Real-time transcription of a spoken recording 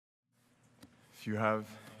If you have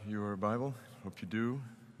your Bible, hope you do,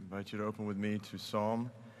 I invite you to open with me to Psalm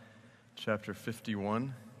chapter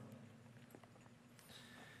 51.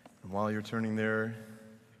 And while you're turning there,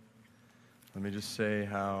 let me just say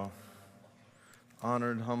how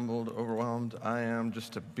honored, humbled, overwhelmed I am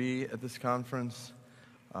just to be at this conference.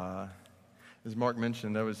 As Mark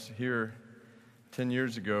mentioned, I was here 10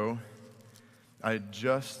 years ago. I had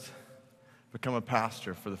just become a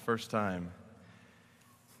pastor for the first time.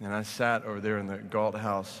 And I sat over there in the Galt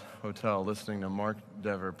House Hotel listening to Mark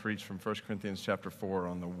Dever preach from 1 Corinthians chapter 4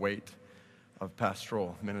 on the weight of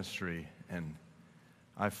pastoral ministry, and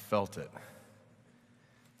I felt it.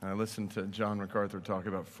 And I listened to John MacArthur talk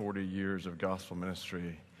about 40 years of gospel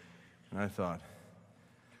ministry, and I thought,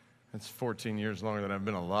 that's 14 years longer than I've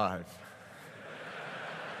been alive.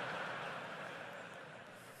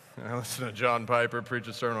 And I listened to John Piper preach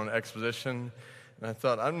a sermon on exposition, and I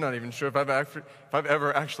thought, I'm not even sure if I've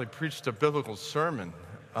ever actually preached a biblical sermon.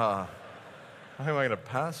 How am I going to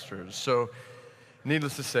pastor? So,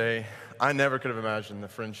 needless to say, I never could have imagined the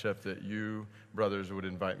friendship that you brothers would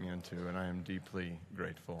invite me into, and I am deeply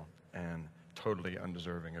grateful and totally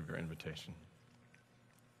undeserving of your invitation.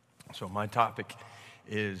 So my topic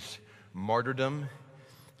is martyrdom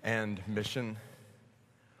and mission,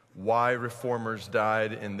 why reformers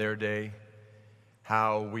died in their day,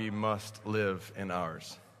 how we must live in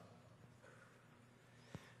ours.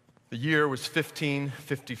 The year was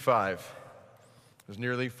 1555. It was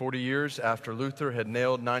nearly 40 years after Luther had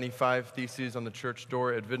nailed 95 theses on the church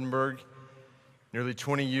door at Wittenberg, nearly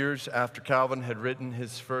 20 years after Calvin had written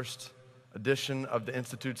his first edition of the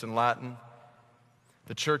Institutes in Latin.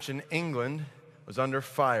 The church in England was under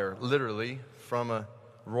fire, literally, from a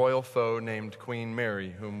royal foe named Queen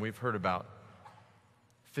Mary, whom we've heard about.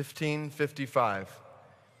 1555.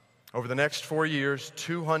 Over the next 4 years,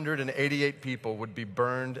 288 people would be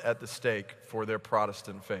burned at the stake for their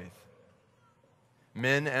Protestant faith.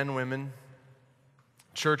 Men and women,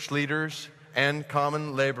 church leaders and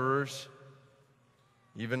common laborers,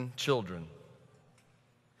 even children.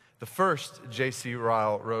 The first, J.C.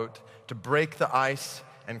 Ryle wrote, to break the ice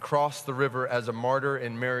and cross the river as a martyr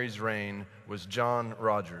in Mary's reign was John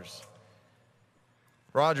Rogers.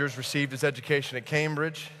 Rogers received his education at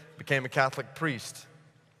Cambridge, became a Catholic priest,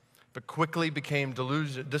 but quickly became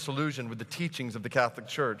disillusioned with the teachings of the Catholic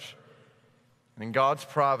Church. And in God's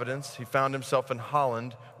providence, he found himself in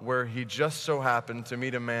Holland, where he just so happened to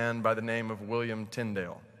meet a man by the name of William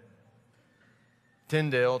Tyndale.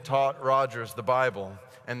 Tyndale taught Rogers the Bible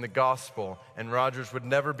and the gospel, and Rogers would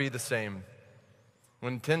never be the same.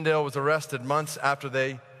 When Tyndale was arrested months after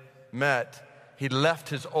they met, he left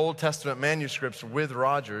his Old Testament manuscripts with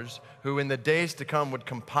Rogers, who in the days to come would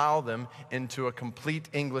compile them into a complete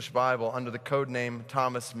English Bible under the code name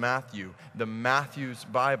Thomas Matthew. The Matthew's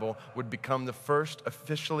Bible would become the first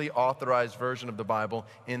officially authorized version of the Bible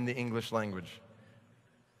in the English language.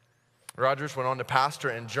 Rogers went on to pastor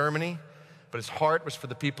in Germany, but his heart was for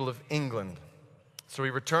the people of England. So he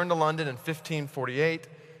returned to London in 1548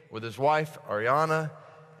 with his wife, Ariana,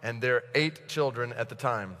 and their 8 children at the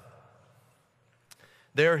time.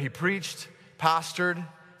 There he preached, pastored,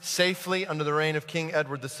 safely under the reign of King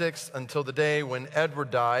Edward VI until the day when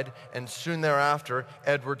Edward died, and soon thereafter,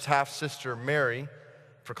 Edward's half-sister Mary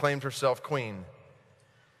proclaimed herself queen.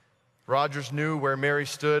 Rogers knew where Mary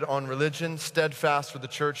stood on religion, steadfast with the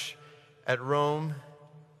church at Rome,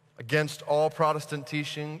 against all Protestant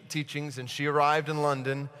teachings, and she arrived in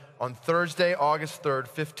London on Thursday, August 3rd,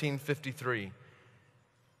 1553.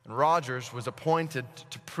 And Rogers was appointed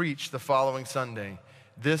to preach the following Sunday.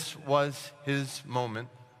 This was his moment,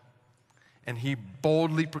 and he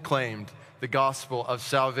boldly proclaimed the gospel of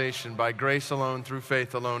salvation by grace alone, through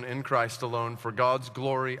faith alone, in Christ alone, for God's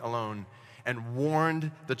glory alone, and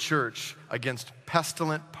warned the church against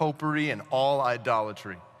pestilent popery and all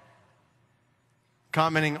idolatry.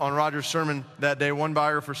 Commenting on Rogers' sermon that day, one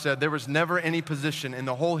biographer said, "There was never any position in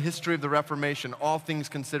the whole history of the Reformation, all things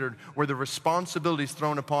considered, where the responsibilities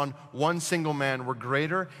thrown upon one single man were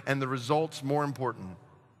greater and the results more important."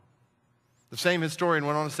 The same historian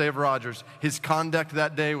went on to say of Rogers, his conduct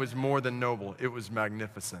that day was more than noble, it was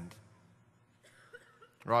magnificent.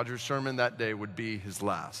 Rogers' sermon that day would be his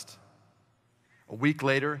last. A week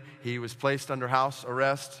later, he was placed under house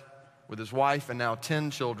arrest with his wife and now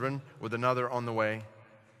 10 children, with another on the way.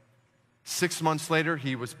 6 months later,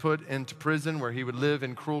 he was put into prison where he would live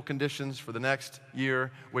in cruel conditions for the next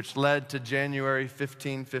year, which led to January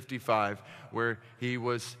 1555, where he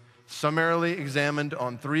was summarily examined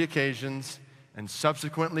on 3 occasions and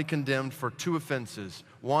subsequently condemned for 2 offenses.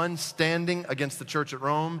 1, standing against the church at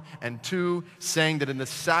Rome, and 2, saying that in the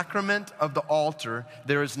sacrament of the altar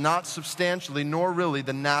there is not substantially nor really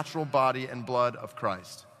the natural body and blood of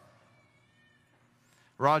Christ.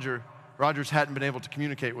 Rogers hadn't been able to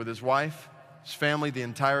communicate with his wife, his family the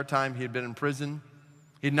entire time he had been in prison.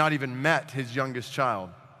 He had not even met his youngest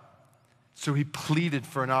child. So he pleaded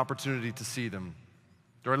for an opportunity to see them,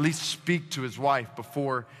 or at least speak to his wife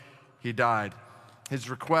before he died. His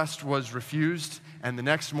request was refused, and the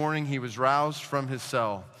next morning he was roused from his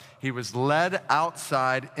cell. He was led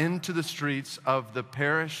outside into the streets of the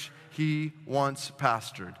parish he once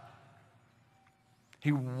pastored.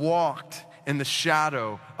 He walked in the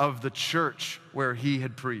shadow of the church where he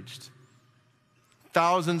had preached.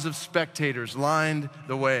 Thousands of spectators lined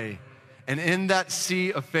the way, and in that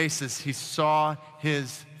sea of faces, he saw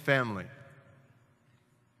his family,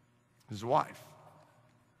 his wife,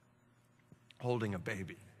 holding a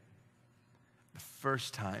baby. The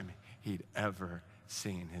first time he'd ever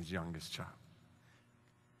seen his youngest child,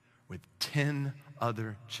 with 10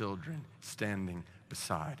 other children standing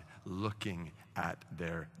beside, looking at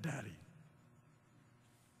their daddy.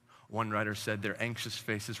 One writer said their anxious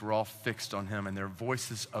faces were all fixed on him, and their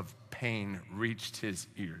voices of pain reached his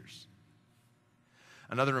ears.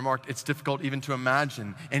 Another remarked, it's difficult even to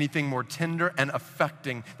imagine anything more tender and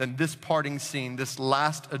affecting than this parting scene, this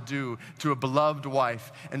last adieu to a beloved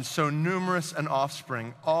wife and so numerous an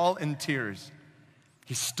offspring, all in tears.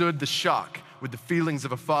 He stood the shock with the feelings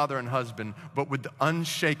of a father and husband, but with the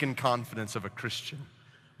unshaken confidence of a Christian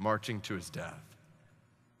marching to his death.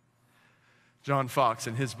 John Fox,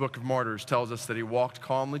 in his book of Martyrs, tells us that he walked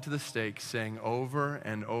calmly to the stake, saying over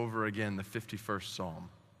and over again the 51st Psalm.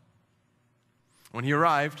 When he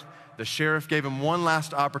arrived, the sheriff gave him one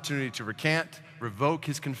last opportunity to recant, revoke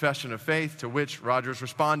his confession of faith, to which Rogers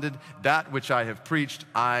responded, "That which I have preached,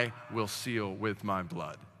 I will seal with my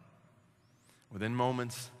blood." Within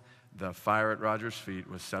moments, the fire at Rogers' feet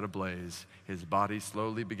was set ablaze. His body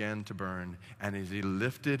slowly began to burn, and as he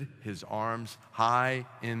lifted his arms high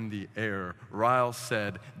in the air, Ryle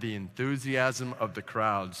said, the enthusiasm of the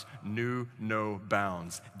crowds knew no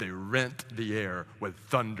bounds. They rent the air with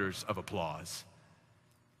thunders of applause.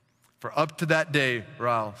 For up to that day,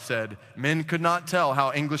 Ryle said, men could not tell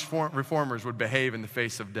how English reformers would behave in the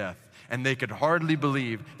face of death, and they could hardly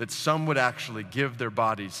believe that some would actually give their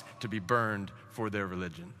bodies to be burned for their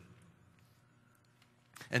religion.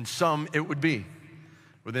 And some it would be.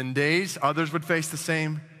 Within days, others would face the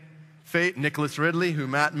same fate. Nicholas Ridley, who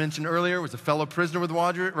Matt mentioned earlier, was a fellow prisoner with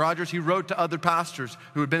Rogers. He wrote to other pastors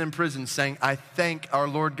who had been in prison saying, I thank our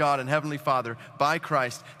Lord God and Heavenly Father by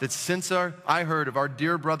Christ that since I heard of our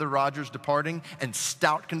dear brother Rogers departing and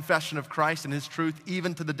stout confession of Christ and his truth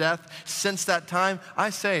even to the death, since that time, I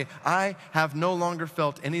say, I have no longer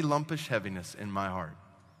felt any lumpish heaviness in my heart.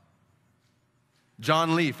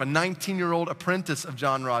 John Leaf, a 19-year-old apprentice of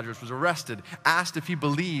John Rogers, was arrested, asked if he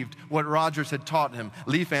believed what Rogers had taught him.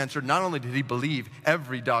 Leaf answered, not only did he believe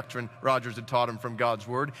every doctrine Rogers had taught him from God's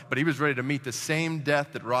word, but he was ready to meet the same death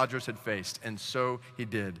that Rogers had faced, and so he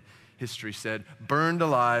did. History said, burned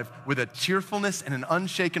alive with a cheerfulness and an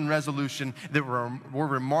unshaken resolution that were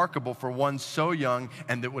remarkable for one so young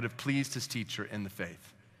and that would have pleased his teacher in the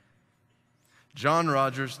faith. John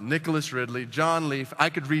Rogers, Nicholas Ridley, John Leaf, I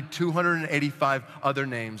could read 285 other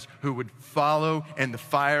names who would follow in the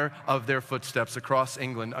fire of their footsteps across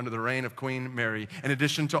England under the reign of Queen Mary, in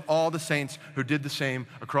addition to all the saints who did the same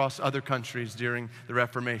across other countries during the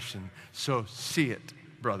Reformation. So see it,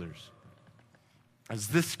 brothers. As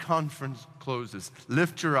this conference closes,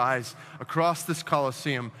 lift your eyes across this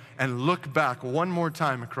Colosseum and look back one more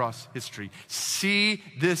time across history. See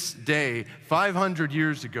this day, 500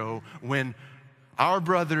 years ago, when our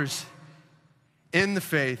brothers in the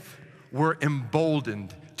faith were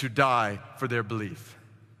emboldened to die for their belief.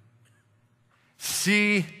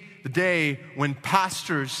 See the day when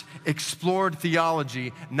pastors explored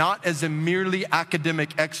theology not as a merely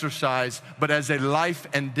academic exercise, but as a life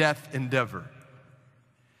and death endeavor.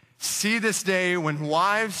 See this day when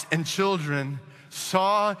wives and children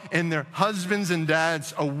saw in their husbands and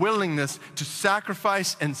dads a willingness to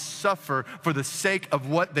sacrifice and suffer for the sake of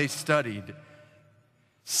what they studied.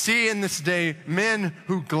 See in this day men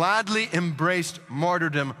who gladly embraced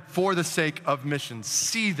martyrdom for the sake of missions.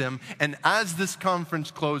 See them, and as this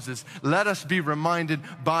conference closes, let us be reminded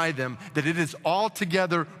by them that it is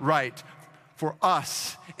altogether right for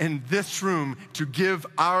us in this room to give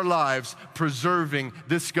our lives preserving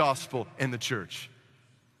this gospel in the church.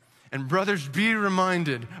 And brothers, be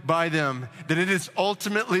reminded by them that it is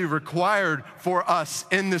ultimately required for us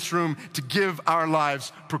in this room to give our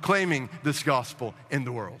lives proclaiming this gospel in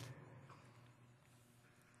the world.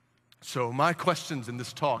 So my questions in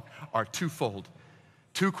this talk are twofold.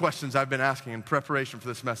 Two questions I've been asking in preparation for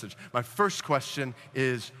this message. My first question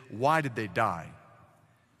is, why did they die?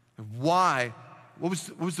 Why? What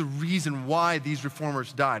was the reason why these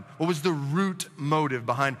reformers died? What was the root motive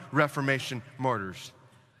behind Reformation martyrs?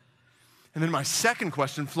 And then my second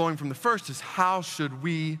question, flowing from the first, is how should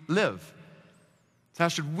we live? How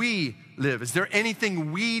should we live? Is there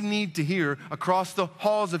anything we need to hear across the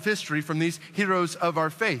halls of history from these heroes of our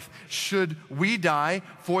faith? Should we die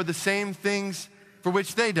for the same things for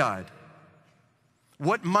which they died?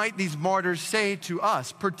 What might these martyrs say to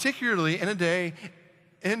us, particularly in a day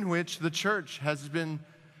in which the church has been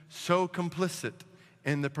so complicit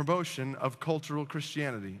in the promotion of cultural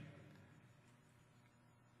Christianity?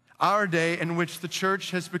 Our day in which the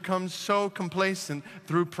church has become so complacent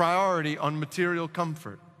through priority on material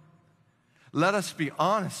comfort. Let us be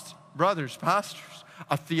honest, brothers, pastors.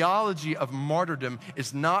 A theology of martyrdom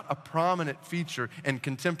is not a prominent feature in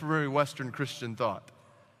contemporary Western Christian thought.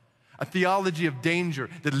 A theology of danger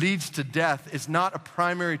that leads to death is not a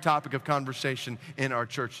primary topic of conversation in our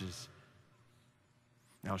churches.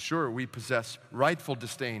 Now, sure, we possess rightful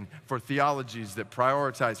disdain for theologies that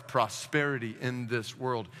prioritize prosperity in this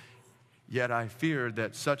world. Yet I fear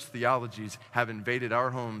that such theologies have invaded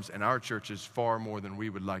our homes and our churches far more than we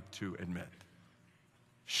would like to admit.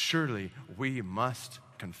 Surely we must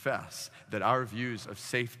confess that our views of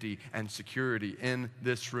safety and security in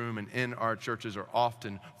this room and in our churches are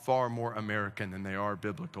often far more American than they are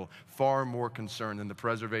biblical, far more concerned in the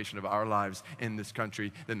preservation of our lives in this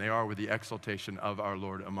country than they are with the exaltation of our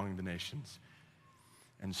Lord among the nations.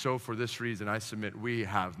 And so for this reason, I submit we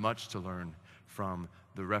have much to learn from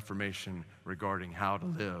the Reformation regarding how to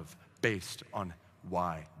live based on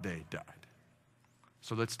why they died.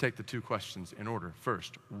 So let's take the two questions in order.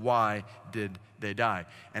 First, why did they die?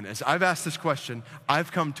 And as I've asked this question,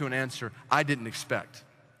 I've come to an answer I didn't expect.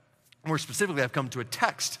 More specifically, I've come to a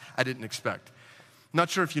text I didn't expect. Not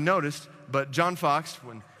sure if you noticed, but John Fox,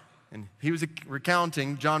 when he was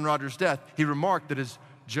recounting John Rogers' death, he remarked that as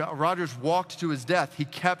Rogers walked to his death, he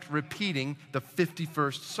kept repeating the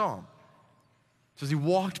 51st Psalm. So as he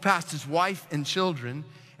walked past his wife and children,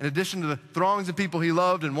 in addition to the throngs of people he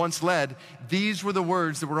loved and once led, these were the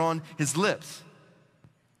words that were on his lips.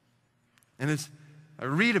 And as I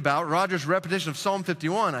read about Rogers' repetition of Psalm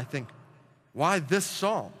 51, I think, why this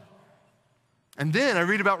psalm? And then I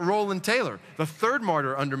read about Roland Taylor, the third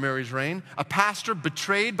martyr under Mary's reign, a pastor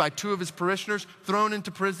betrayed by two of his parishioners, thrown into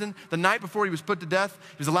prison. The night before he was put to death,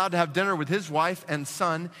 he was allowed to have dinner with his wife and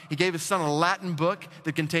son. He gave his son a Latin book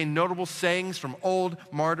that contained notable sayings from old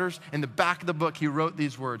martyrs. In the back of the book, he wrote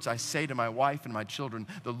these words, "I say to my wife and my children,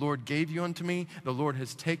 the Lord gave you unto me, the Lord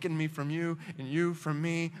has taken me from you, and you from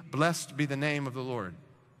me. Blessed be the name of the Lord.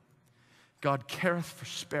 God careth for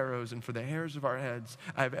sparrows and for the hairs of our heads.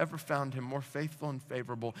 I have ever found him more faithful and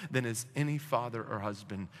favorable than is any father or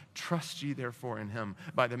husband. Trust ye therefore in him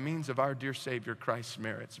by the means of our dear Savior Christ's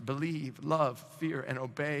merits. Believe, love, fear, and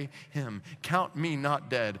obey him. Count me not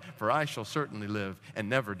dead, for I shall certainly live and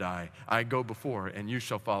never die. I go before, and you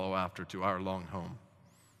shall follow after to our long home."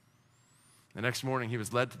 The next morning, he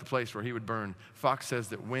was led to the place where he would burn. Fox says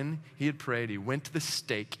that when he had prayed, he went to the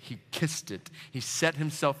stake, he kissed it. He set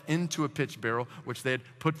himself into a pitch barrel, which they had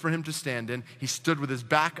put for him to stand in. He stood with his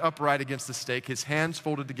back upright against the stake, his hands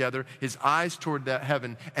folded together, his eyes toward that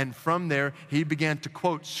heaven. And from there, he began to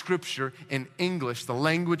quote scripture in English, the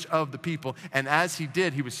language of the people. And as he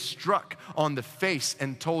did, he was struck on the face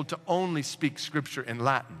and told to only speak scripture in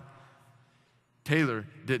Latin. Taylor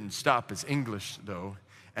didn't stop his English, though.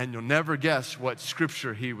 And you'll never guess what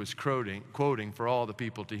scripture he was quoting for all the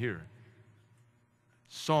people to hear.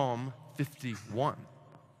 Psalm 51.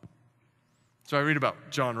 So I read about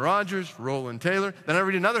John Rogers, Roland Taylor. Then I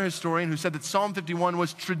read another historian who said that Psalm 51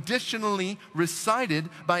 was traditionally recited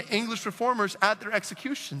by English reformers at their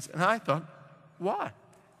executions. And I thought, why?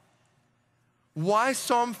 Why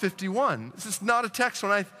Psalm 51? This is not a text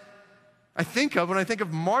when I think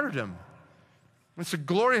of martyrdom. It's a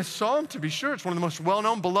glorious psalm, to be sure. It's one of the most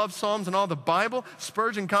well-known, beloved psalms in all the Bible.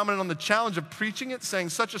 Spurgeon commented on the challenge of preaching it, saying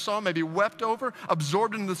such a psalm may be wept over,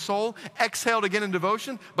 absorbed into the soul, exhaled again in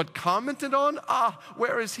devotion, but commented on,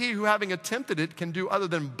 where is he who, having attempted it, can do other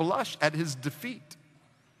than blush at his defeat?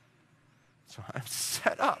 So I'm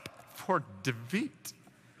set up for defeat.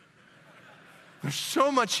 There's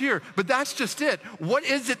so much here, but that's just it. What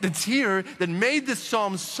is it that's here that made this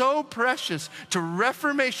psalm so precious to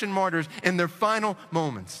Reformation martyrs in their final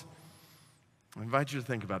moments? I invite you to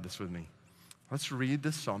think about this with me. Let's read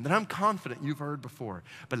this psalm that I'm confident you've heard before.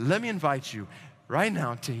 But let me invite you right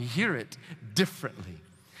now to hear it differently.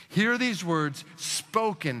 Hear these words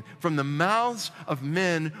spoken from the mouths of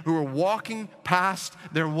men who are walking past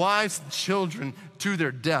their wives and children to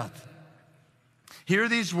their death. Hear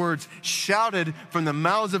these words shouted from the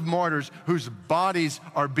mouths of martyrs whose bodies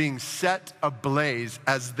are being set ablaze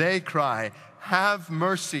as they cry, "Have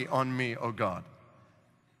mercy on me, O God.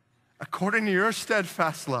 According to your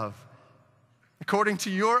steadfast love, according to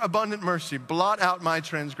your abundant mercy, blot out my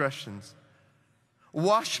transgressions.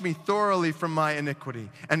 Wash me thoroughly from my iniquity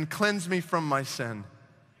and cleanse me from my sin.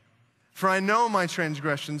 For I know my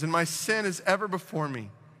transgressions and my sin is ever before me.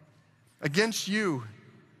 Against you,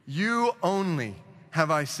 you only have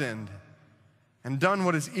I sinned and done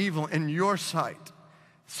what is evil in your sight,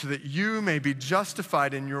 so that you may be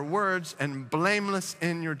justified in your words and blameless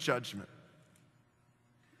in your judgment.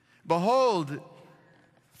 Behold,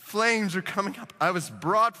 flames are coming up. I was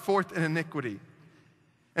brought forth in iniquity,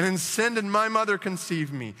 and in sin did my mother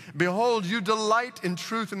conceive me. Behold, you delight in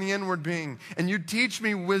truth in the inward being, and you teach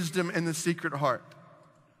me wisdom in the secret heart.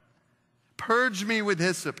 Purge me with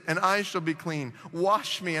hyssop, and I shall be clean.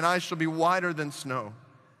 Wash me, and I shall be whiter than snow.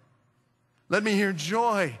 Let me hear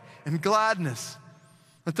joy and gladness.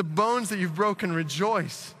 Let the bones that you've broken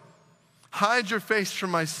rejoice. Hide your face from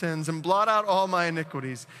my sins and blot out all my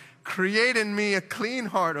iniquities. Create in me a clean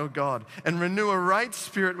heart, O God, and renew a right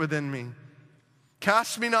spirit within me.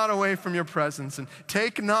 Cast me not away from your presence, and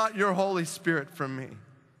take not your Holy Spirit from me.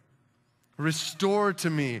 Restore to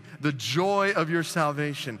me the joy of your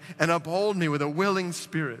salvation, and uphold me with a willing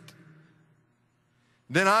spirit.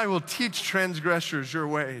 Then I will teach transgressors your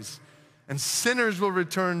ways, and sinners will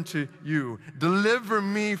return to you. Deliver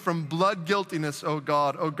me from blood guiltiness, O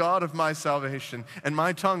God of my salvation, and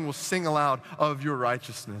my tongue will sing aloud of your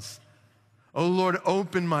righteousness. O Lord,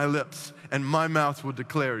 open my lips, and my mouth will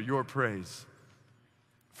declare your praise.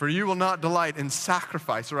 For you will not delight in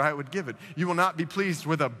sacrifice, or I would give it. You will not be pleased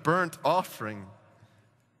with a burnt offering.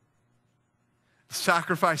 The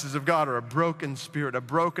sacrifices of God are a broken spirit, a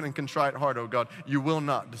broken and contrite heart, O God, you will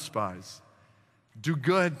not despise. Do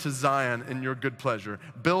good to Zion in your good pleasure.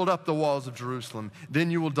 Build up the walls of Jerusalem. Then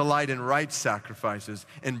you will delight in right sacrifices,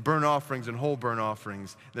 in burnt offerings and whole burnt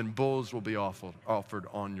offerings. Then bulls will be offered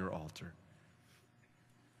on your altar.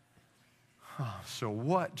 So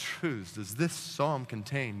what truths does this psalm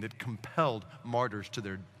contain that compelled martyrs to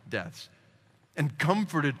their deaths and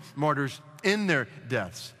comforted martyrs in their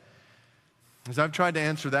deaths? As I've tried to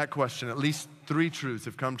answer that question, at least 3 truths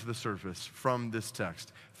have come to the surface from this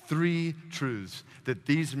text. 3 truths that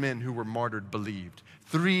these men who were martyred believed.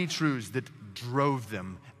 3 truths that drove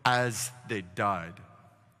them as they died.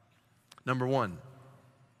 Number 1,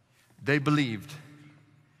 they believed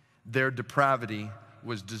their depravity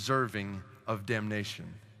was deserving of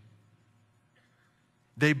damnation.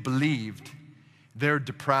 They believed their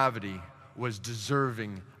depravity was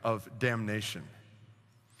deserving of damnation.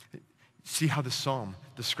 See how the psalm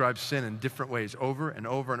describes sin in different ways over and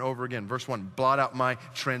over and over again. Verse 1, blot out my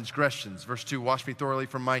transgressions. Verse 2, wash me thoroughly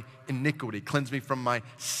from my iniquity. Cleanse me from my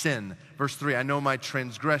sin. Verse 3, I know my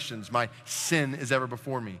transgressions. My sin is ever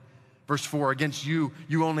before me. Verse 4, against you,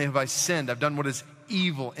 you only have I sinned. I've done what is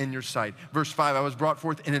evil in your sight. Verse 5, I was brought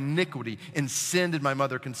forth in iniquity. In sin did my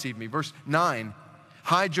mother conceive me. Verse 9,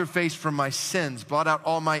 hide your face from my sins. Blot out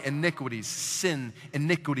all my iniquities. Sin,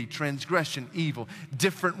 iniquity, transgression, evil.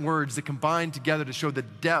 Different words that combine together to show the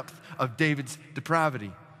depth of David's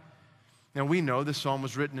depravity. Now we know this psalm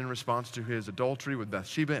was written in response to his adultery with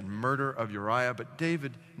Bathsheba and murder of Uriah, but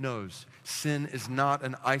David knows sin is not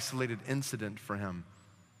an isolated incident for him.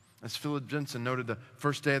 As Philip Jensen noted the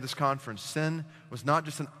first day of this conference, sin was not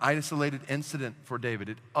just an isolated incident for David,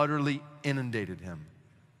 it utterly inundated him.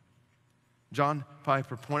 John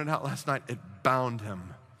Piper pointed out last night, it bound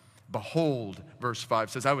him. Behold, verse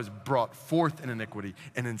 5 says, I was brought forth in iniquity,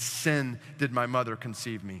 and in sin did my mother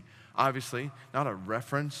conceive me. Obviously, not a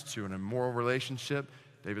reference to an immoral relationship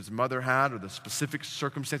David's mother had or the specific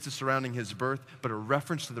circumstances surrounding his birth, but a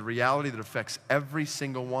reference to the reality that affects every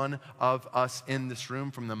single one of us in this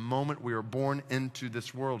room from the moment we are born into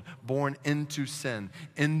this world, born into sin,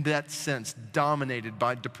 in that sense, dominated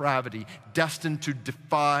by depravity, destined to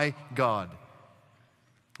defy God.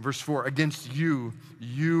 Verse 4, against you,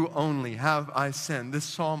 you only have I sinned. This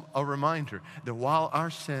psalm, a reminder that while our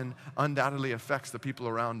sin undoubtedly affects the people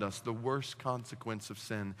around us, the worst consequence of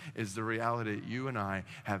sin is the reality that you and I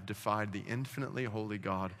have defied the infinitely holy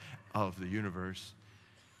God of the universe.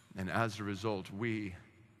 And as a result, we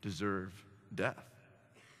deserve death.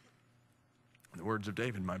 The words of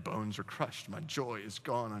David, my bones are crushed, my joy is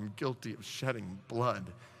gone, I'm guilty of shedding blood.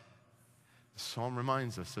 The psalm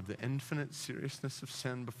reminds us of the infinite seriousness of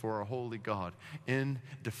sin before a holy God. In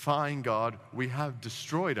defying God, we have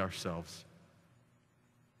destroyed ourselves.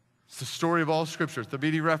 It's the story of all Scripture. The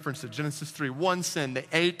BD referenced it, Genesis 3. One sin, they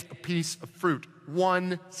ate a piece of fruit.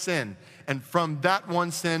 One sin. And from that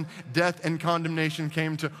one sin, death and condemnation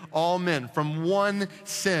came to all men. From one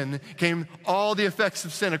sin came all the effects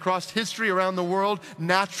of sin across history around the world.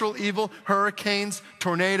 Natural evil, hurricanes,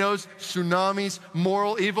 tornadoes, tsunamis,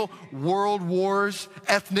 moral evil, world wars,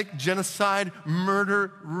 ethnic genocide,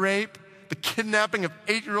 murder, rape. The kidnapping of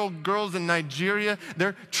 8-year-old girls in Nigeria,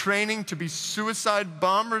 their training to be suicide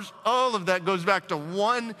bombers, all of that goes back to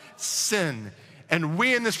one sin. And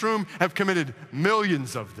we in this room have committed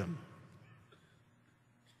millions of them.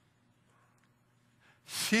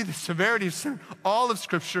 See the severity of sin, all of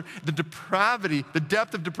Scripture, the depravity, the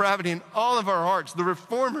depth of depravity in all of our hearts. The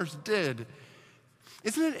reformers did.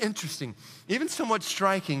 Isn't it interesting, even somewhat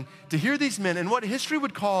striking, to hear these men in what history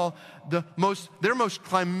would call their most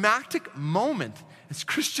climactic moment as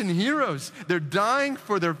Christian heroes? They're dying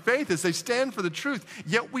for their faith as they stand for the truth.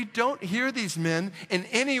 Yet we don't hear these men in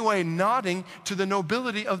any way nodding to the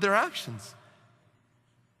nobility of their actions.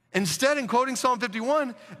 Instead, in quoting Psalm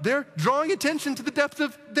 51, they're drawing attention to the depth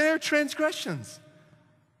of their transgressions.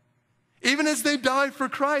 Even as they died for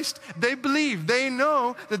Christ, they believe, they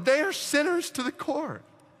know that they are sinners to the core.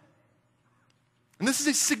 And this is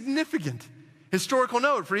a significant historical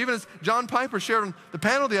note, for even as John Piper shared on the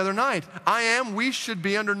panel the other night, we should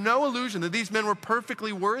be under no illusion that these men were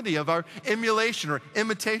perfectly worthy of our emulation or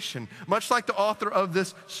imitation. Much like the author of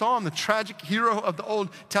this psalm, the tragic hero of the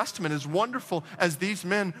Old Testament, as wonderful as these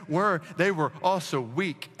men were, they were also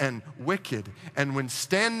weak and wicked. And when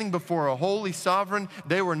standing before a holy sovereign,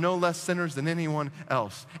 they were no less sinners than anyone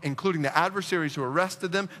else, including the adversaries who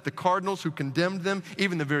arrested them, the cardinals who condemned them,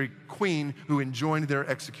 even the very queen who enjoined their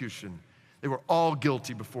execution. They were all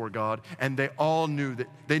guilty before God, and they all knew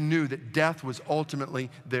that death was ultimately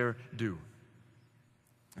their due.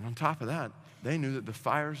 And on top of that, they knew that the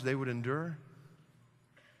fires they would endure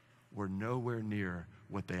were nowhere near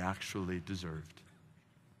what they actually deserved.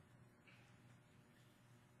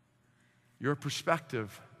 Your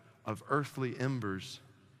perspective of earthly embers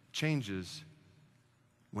changes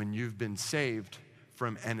when you've been saved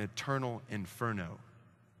from an eternal inferno.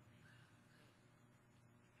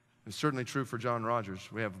 It's certainly true for John Rogers.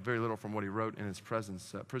 We have very little from what he wrote in his prison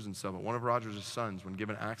cell. But one of Rogers' sons, when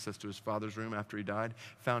given access to his father's room after he died,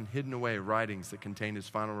 found hidden away writings that contained his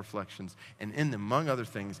final reflections. And in them, among other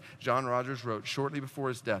things, John Rogers wrote shortly before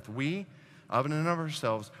his death, "We, of and of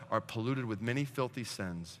ourselves, are polluted with many filthy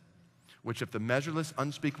sins, which if the measureless,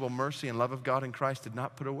 unspeakable mercy and love of God in Christ did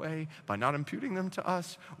not put away, by not imputing them to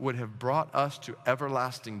us, would have brought us to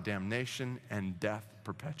everlasting damnation and death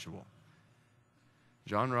perpetual."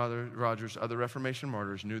 John Rogers, other Reformation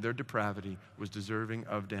martyrs, knew their depravity was deserving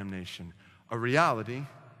of damnation, a reality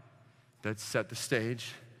that set the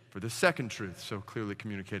stage for the second truth so clearly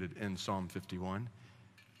communicated in Psalm 51.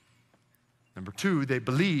 Number two, they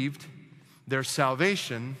believed their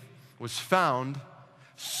salvation was found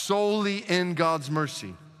solely in God's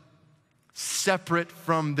mercy, separate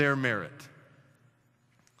from their merit.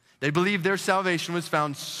 They believed their salvation was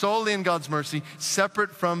found solely in God's mercy,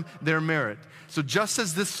 separate from their merit. So just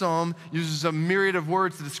as this psalm uses a myriad of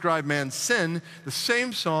words to describe man's sin, the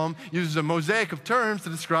same psalm uses a mosaic of terms to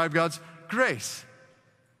describe God's grace.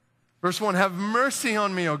 Verse 1, have mercy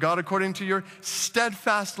on me, O God, according to your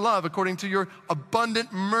steadfast love, according to your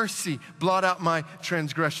abundant mercy, blot out my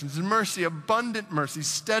transgressions. Mercy, abundant mercy,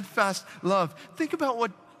 steadfast love. Think about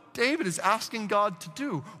what David is asking God to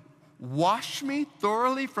do. Wash me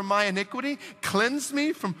thoroughly from my iniquity, cleanse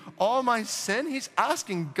me from all my sin. He's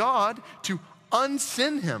asking God to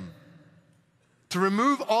unsin him, to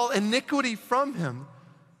remove all iniquity from him.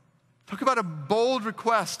 Talk about a bold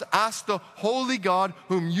request to ask the holy God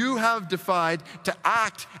whom you have defied to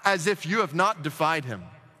act as if you have not defied him.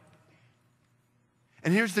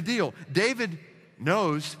 And here's the deal. David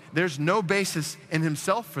knows there's no basis in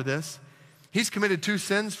himself for this. He's committed two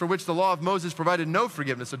sins for which the law of Moses provided no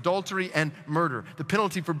forgiveness, adultery and murder. The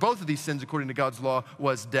penalty for both of these sins, according to God's law,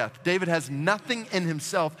 was death. David has nothing in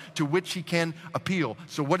himself to which he can appeal.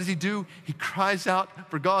 So what does he do? He cries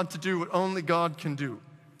out for God to do what only God can do.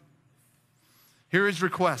 Here is his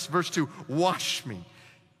request. Verse 2, wash me,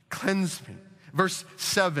 cleanse me. Verse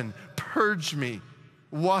 7, purge me,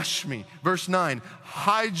 wash me. Verse 9,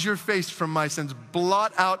 hide your face from my sins,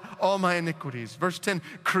 blot out all my iniquities. Verse 10,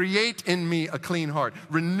 create in me a clean heart,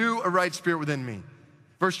 renew a right spirit within me.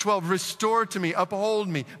 Verse 12, restore to me, uphold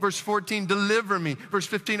me. Verse 14, deliver me. Verse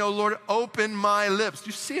 15, oh Lord, open my lips.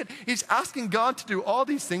 You see it? He's asking God to do all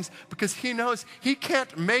these things because he knows he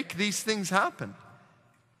can't make these things happen.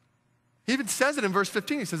 He even says it in verse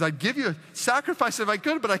 15. He says, I'd give you a sacrifice if I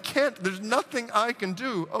could, but I can't. There's nothing I can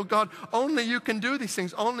do. Oh God, only you can do these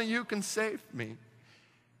things. Only you can save me.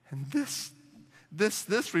 And this,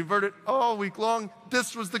 we've heard it all week long.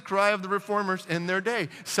 This was the cry of the reformers in their day.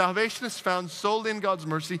 Salvation is found solely in God's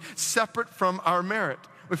mercy, separate from our merit.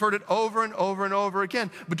 We've heard it over and over and over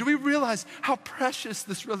again. But do we realize how precious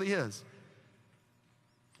this really is?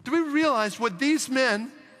 Do we realize what these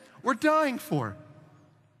men were dying for?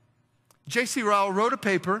 J.C. Ryle wrote a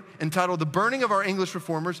paper entitled The Burning of Our English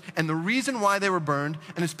Reformers and the Reason Why They Were Burned,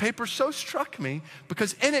 and his paper so struck me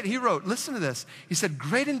because in it he wrote, listen to this, he said,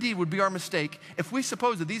 great indeed would be our mistake if we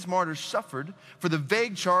suppose that these martyrs suffered for the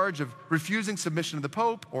vague charge of refusing submission to the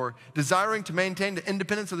Pope or desiring to maintain the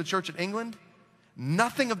independence of the Church in England.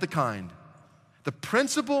 Nothing of the kind. The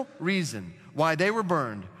principal reason why they were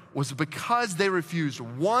burned was because they refused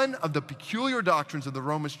one of the peculiar doctrines of the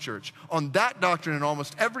Roman Church. On that doctrine, in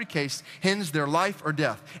almost every case, hinged their life or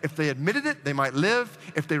death. If they admitted it, they might live.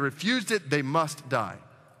 If they refused it, they must die.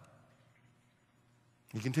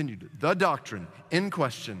 He continued, the doctrine in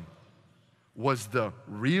question was the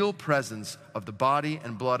real presence of the body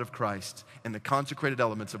and blood of Christ and the consecrated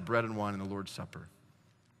elements of bread and wine in the Lord's Supper.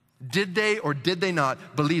 Did they or did they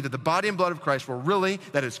not believe that the body and blood of Christ were really,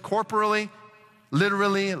 that is corporally,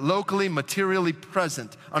 literally, locally, materially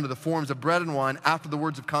present under the forms of bread and wine after the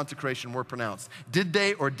words of consecration were pronounced? Did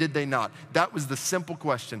they or did they not? That was the simple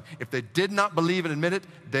question. If they did not believe and admit it,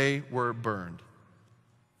 they were burned.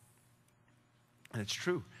 And it's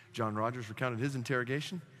true. John Rogers recounted his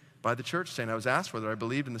interrogation by the church, saying, I was asked whether I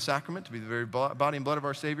believed in the sacrament to be the very body and blood of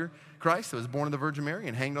our Savior, Christ, that was born of the Virgin Mary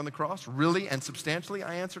and hanged on the cross. Really and substantially,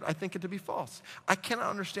 I answered, I think it to be false. I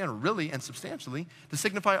cannot understand really and substantially to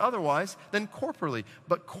signify otherwise than corporally.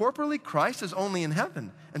 But corporally, Christ is only in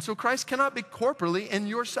heaven. And so Christ cannot be corporally in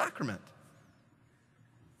your sacrament.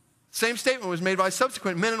 Same statement was made by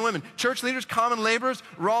subsequent men and women, church leaders, common laborers.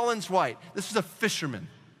 Rollins White, this was a fisherman.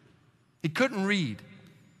 He couldn't read.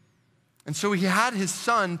 And so he had his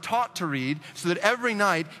son taught to read so that every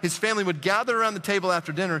night his family would gather around the table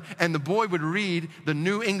after dinner and the boy would read the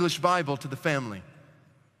New English Bible to the family.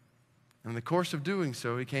 And in the course of doing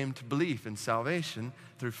so, he came to belief in salvation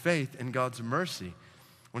through faith in God's mercy.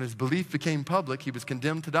 When his belief became public, he was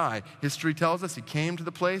condemned to die. History tells us he came to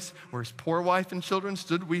the place where his poor wife and children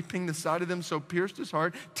stood weeping. The sight of them so pierced his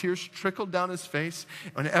heart, tears trickled down his face.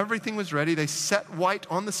 When everything was ready, they set White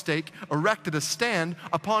on the stake, erected a stand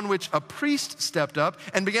upon which a priest stepped up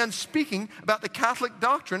and began speaking about the Catholic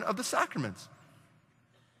doctrine of the sacraments.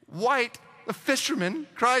 White, the fisherman,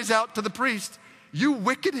 cries out to the priest, "You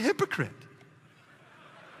wicked hypocrite!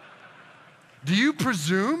 Do you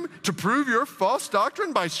presume to prove your false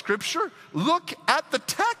doctrine by Scripture? Look at the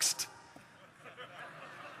text."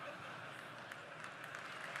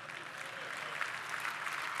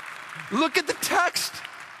 Look at the text.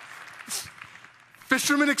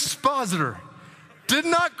 Fisherman expositor. Did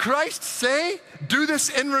not Christ say, "Do this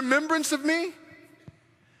in remembrance of me"?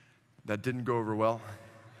 That didn't go over well.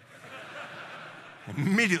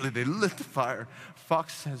 Immediately they lit the fire.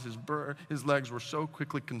 Fox says his legs were so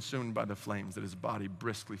quickly consumed by the flames that his body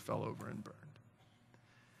briskly fell over and burned.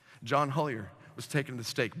 John Hullier was taken to the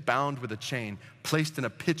stake, bound with a chain, placed in a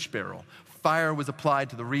pitch barrel. Fire was applied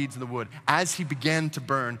to the reeds in the wood. As he began to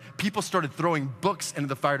burn, people started throwing books into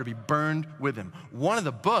the fire to be burned with him. One of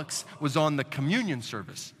the books was on the communion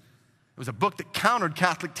service. It was a book that countered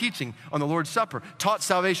Catholic teaching on the Lord's Supper, taught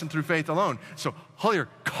salvation through faith alone. So Hullier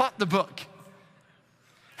caught the book,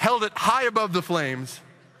 held it high above the flames,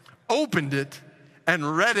 opened it,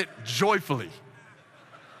 and read it joyfully,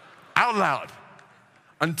 out loud,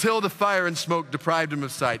 until the fire and smoke deprived him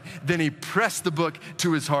of sight. Then he pressed the book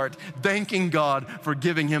to his heart, thanking God for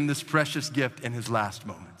giving him this precious gift in his last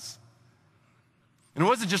moments. And it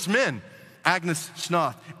wasn't just men. Agnes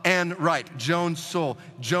Snoth, Anne Wright, Joan Soule,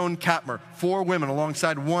 Joan Katmer, 4 women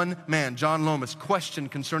alongside 1 man, John Lomas, questioned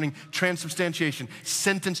concerning transubstantiation,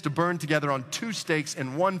 sentenced to burn together on 2 stakes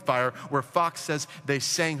in 1 fire, where Fox says they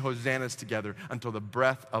sang hosannas together until the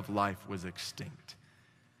breath of life was extinct.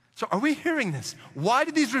 So are we hearing this? Why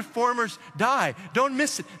did these reformers die? Don't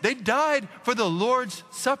miss it. They died for the Lord's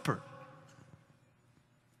Supper.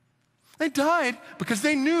 They died because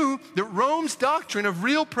they knew that Rome's doctrine of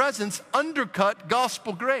real presence undercut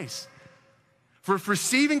gospel grace. For if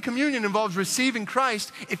receiving communion involves receiving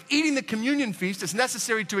Christ, if eating the communion feast is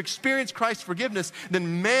necessary to experience Christ's forgiveness,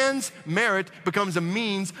 then man's merit becomes a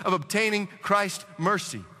means of obtaining Christ's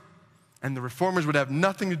mercy. And the reformers would have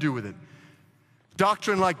nothing to do with it.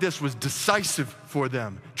 Doctrine like this was decisive for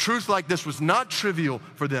them. Truth like this was not trivial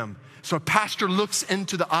for them. So a pastor looks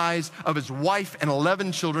into the eyes of his wife and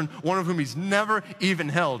 11 children, one of whom he's never even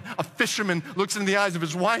held. A fisherman looks into the eyes of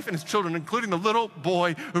his wife and his children, including the little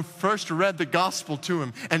boy who first read the gospel to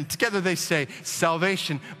him. And together they say,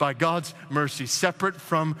 salvation by God's mercy, separate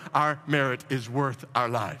from our merit, is worth our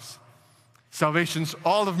lives. Salvation's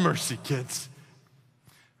all of mercy, kids.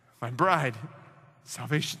 My bride,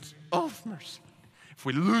 salvation's all of mercy. If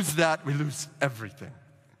we lose that, we lose everything.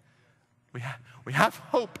 We have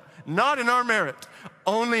hope. Not in our merit,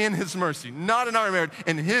 only in his mercy. Not in our merit,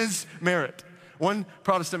 in his merit. One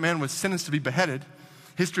Protestant man was sentenced to be beheaded.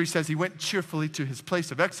 History says he went cheerfully to his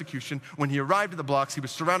place of execution. When he arrived at the blocks, he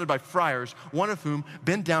was surrounded by friars, one of whom,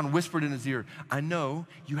 bent down, whispered in his ear, I know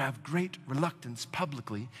you have great reluctance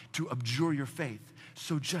publicly to abjure your faith,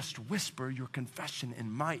 so just whisper your confession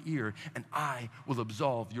in my ear, and I will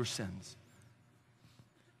absolve your sins.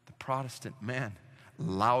 The Protestant man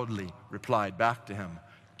loudly replied back to him,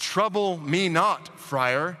 trouble me not,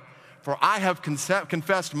 friar, for I have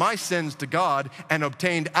confessed my sins to God and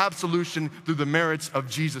obtained absolution through the merits of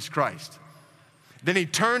Jesus Christ. Then he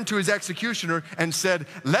turned to his executioner and said,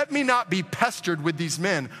 let me not be pestered with these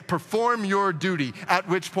men. Perform your duty. At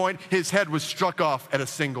which point his head was struck off at a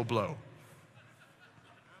single blow.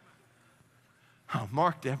 Oh,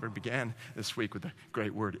 Mark Dever began this week with the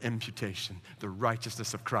great word, imputation, the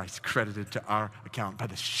righteousness of Christ credited to our account by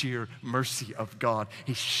the sheer mercy of God.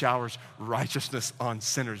 He showers righteousness on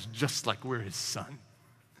sinners just like we're his son.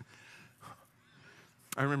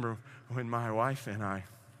 I remember when my wife and I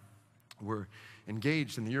were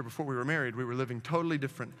engaged, and the year before we were married, we were living totally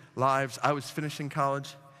different lives. I was finishing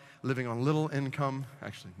college, living on little income,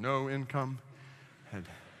 actually no income, had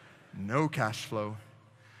no cash flow,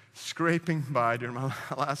 scraping by during my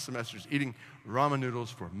last semesters, eating ramen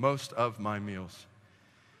noodles for most of my meals.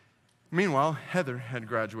 Meanwhile, Heather had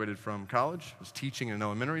graduated from college, was teaching in an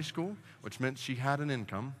elementary school, which meant she had an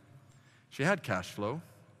income. She had cash flow,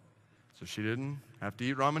 so she didn't have to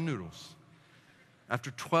eat ramen noodles.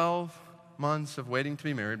 After 12 months of waiting to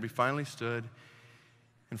be married, we finally stood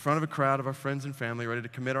in front of a crowd of our friends and family ready to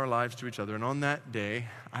commit our lives to each other. And on that day,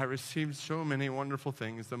 I received so many wonderful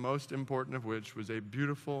things, the most important of which was a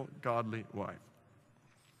beautiful, godly wife.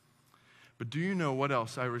 But do you know what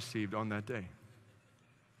else I received on that day?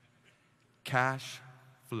 Cash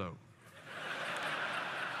flow.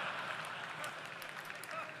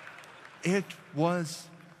 It was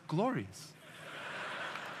glorious.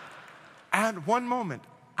 At one moment,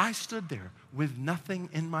 I stood there with nothing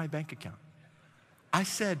in my bank account. I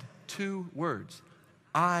said 2 words,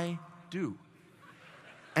 I do.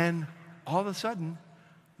 And all of a sudden,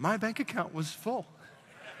 my bank account was full.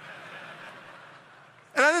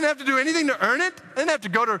 And I didn't have to do anything to earn it. I didn't have to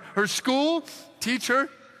go to her school, teach her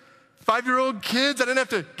 5-year-old kids. I didn't have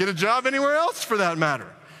to get a job anywhere else for that matter.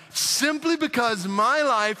 Simply because my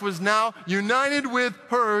life was now united with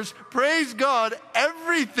hers, praise God,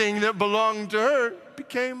 everything that belonged to her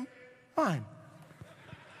became mine.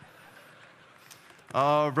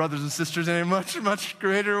 Oh, brothers and sisters, in a much, much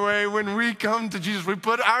greater way, when we come to Jesus, we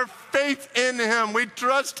put our faith in him. We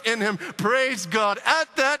trust in him. Praise God.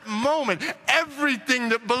 At that moment, everything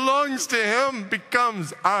that belongs to him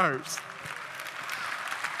becomes ours.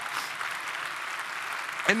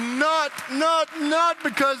 And not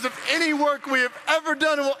because of any work we have ever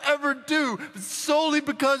done and will ever do, but solely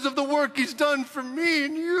because of the work he's done for me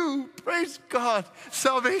and you. Praise God.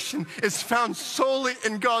 Salvation is found solely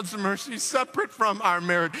in God's mercy, separate from our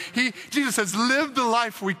merit. Jesus has lived the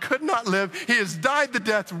life we could not live. He has died the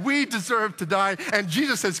death we deserve to die. And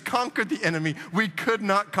Jesus has conquered the enemy we could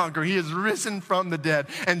not conquer. He has risen from the dead.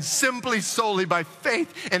 And simply, solely by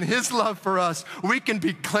faith in his love for us, we can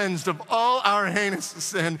be cleansed of all our heinous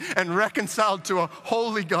sin and reconciled to a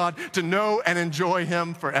holy God to know and enjoy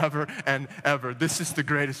him forever and ever. This is the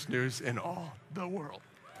greatest news in all the world.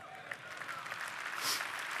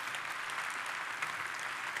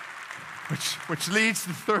 Which leads to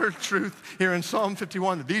the third truth here in Psalm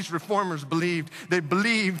 51 that these reformers believed. They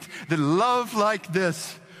believed that love like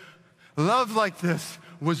this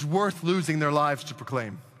was worth losing their lives to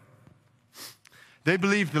proclaim. They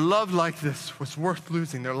believed that love like this was worth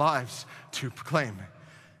losing their lives to proclaim.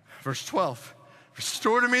 Verse 12,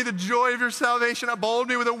 restore to me the joy of your salvation, uphold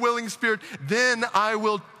me with a willing spirit, then I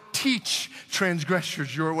will teach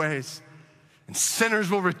transgressors your ways, and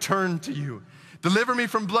sinners will return to you. Deliver me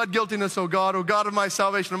from blood guiltiness, O God of my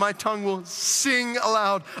salvation, and my tongue will sing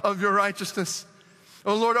aloud of your righteousness.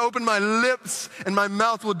 O Lord, open my lips, and my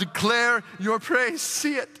mouth will declare your praise.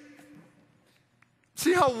 See it.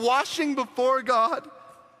 See how washing before God,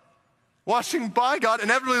 washing by God,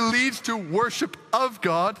 inevitably leads to worship of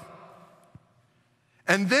God.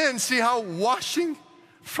 And then see how washing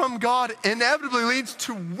from God inevitably leads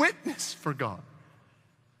to witness for God.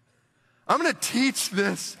 I'm going to teach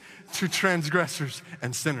this to transgressors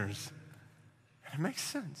and sinners. And it makes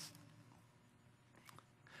sense.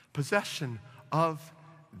 Possession of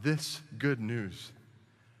this good news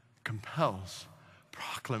compels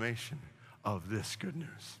proclamation of this good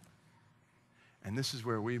news. And this is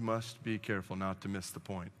where we must be careful not to miss the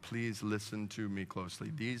point. Please listen to me closely.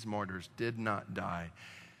 These martyrs did not die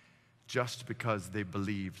just because they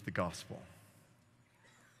believed the gospel.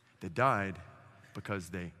 They died because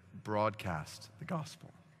they broadcast the gospel.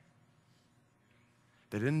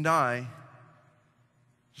 They didn't die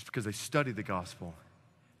just because they studied the gospel.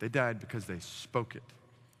 They died because they spoke it.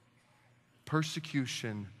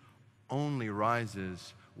 Persecution only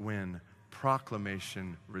rises when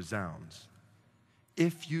proclamation resounds.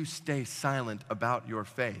 If you stay silent about your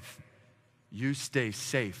faith, you stay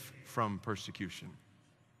safe from persecution.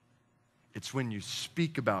 It's when you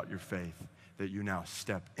speak about your faith that you now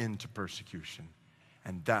step into persecution.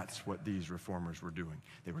 And that's what these reformers were doing.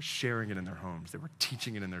 They were sharing it in their homes. They were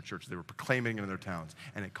teaching it in their churches. They were proclaiming it in their towns.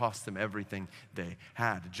 And it cost them everything they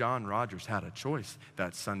had. John Rogers had a choice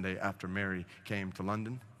that Sunday after Mary came to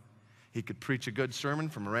London. He could preach a good sermon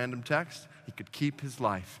from a random text. He could keep his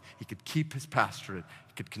life. He could keep his pastorate.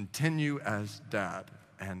 He could continue as dad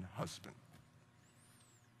and husband.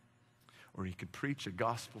 Or he could preach a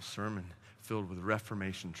gospel sermon filled with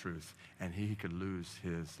Reformation truth, and he could lose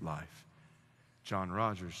his life. John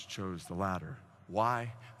Rogers chose the latter.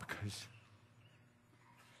 Why? Because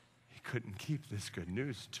he couldn't keep this good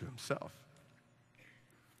news to himself.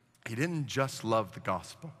 He didn't just love the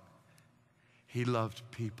gospel. He loved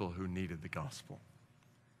people who needed the gospel.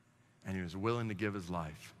 And he was willing to give his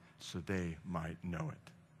life so they might know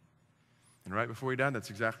it. And right before he died, that's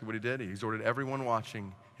exactly what he did. He exhorted everyone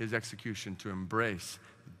watching his execution to embrace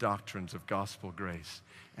the doctrines of gospel grace.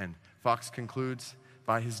 And Fox concludes,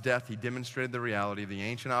 by his death, he demonstrated the reality of the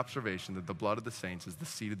ancient observation that the blood of the saints is the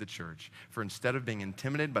seed of the church. For instead of being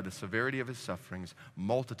intimidated by the severity of his sufferings,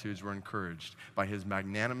 multitudes were encouraged by his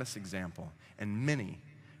magnanimous example. And many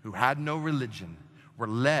who had no religion were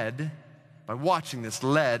led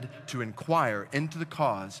to inquire into the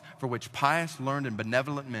cause for which pious, learned, and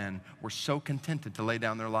benevolent men were so contented to lay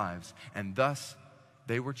down their lives. And thus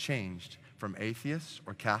they were changed from atheists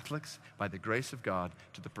or Catholics by the grace of God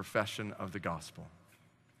to the profession of the gospel.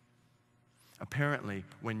 Apparently,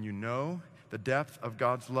 when you know the depth of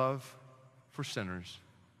God's love for sinners,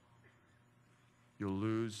 you'll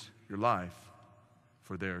lose your life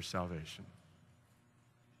for their salvation.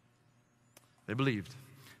 They believed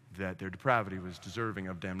that their depravity was deserving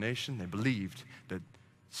of damnation. They believed that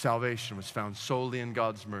salvation was found solely in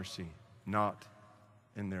God's mercy, not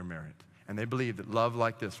in their merit. And they believed that love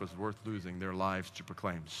like this was worth losing their lives to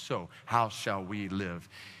proclaim. So, how shall we live?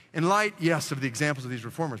 In light, yes, of the examples of these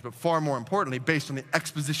reformers, but far more importantly, based on the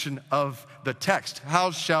exposition of the text,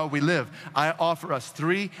 how shall we live? I offer us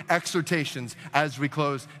 3 exhortations as we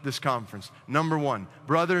close this conference. Number 1,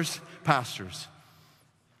 brothers, pastors,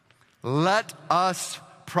 let us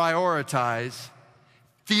prioritize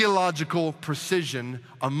theological precision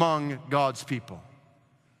among God's people.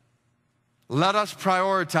 Let us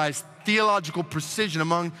prioritize theological precision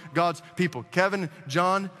among God's people. Kevin,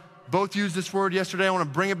 John, both used this word yesterday. I want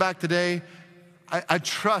to bring it back today. I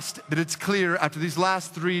trust that it's clear after these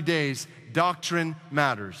last 3 days, doctrine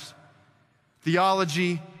matters.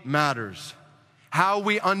 Theology matters. How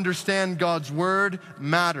we understand God's word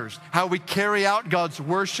matters. How we carry out God's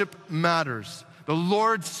worship matters. The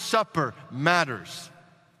Lord's Supper matters.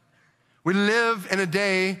 We live in a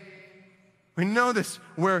day, we know this,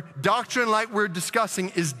 where doctrine like we're discussing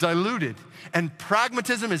is diluted and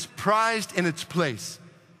pragmatism is prized in its place.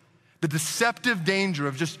 The deceptive danger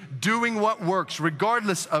of just doing what works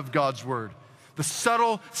regardless of God's word. The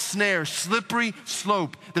subtle snare, slippery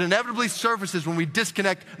slope that inevitably surfaces when we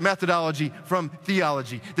disconnect methodology from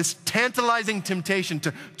theology. This tantalizing temptation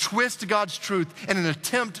to twist God's truth in an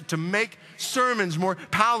attempt to make sermons more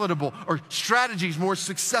palatable or strategies more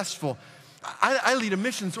successful. I lead a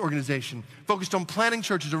missions organization focused on planting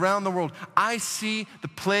churches around the world. I see the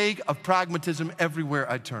plague of pragmatism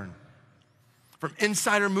everywhere I turn. From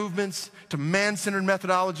insider movements to man-centered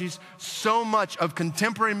methodologies, so much of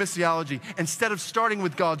contemporary missiology, instead of starting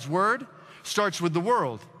with God's word, starts with the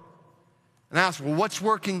world. and ask, well, what's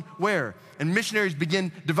working where? And missionaries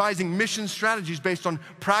begin devising mission strategies based on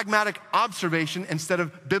pragmatic observation instead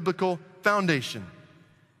of biblical foundation.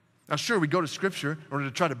 Now, sure, we go to Scripture in order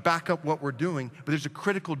to try to back up what we're doing, but there's a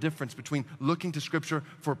critical difference between looking to Scripture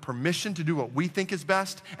for permission to do what we think is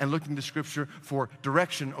best and looking to Scripture for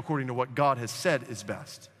direction according to what God has said is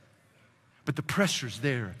best. But the pressure's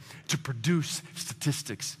there to produce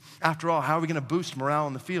statistics. After all, how are we going to boost morale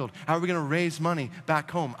in the field? How are we going to raise money back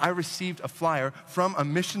home? I received a flyer from a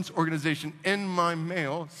missions organization in my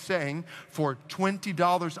mail saying for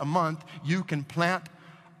 $20 a month, you can plant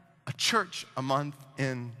a church a month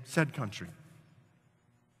in said country.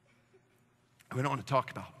 We don't want to talk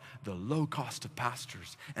about the low cost of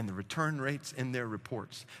pastors and the return rates in their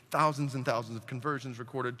reports. Thousands and thousands of conversions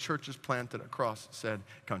recorded, churches planted across said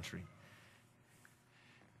country.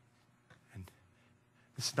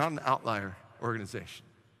 It's not an outlier organization.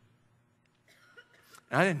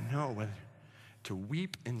 And I didn't know whether to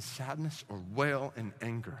weep in sadness or wail in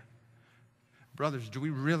anger. Brothers, do we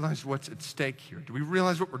realize what's at stake here? Do we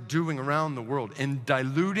realize what we're doing around the world? In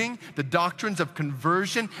diluting the doctrines of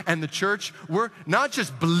conversion and the church, we're not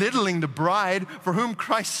just belittling the bride for whom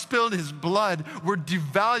Christ spilled his blood, we're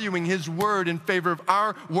devaluing his word in favor of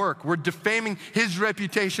our work. We're defaming his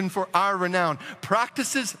reputation for our renown.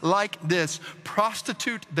 Practices like this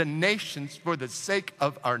prostitute the nations for the sake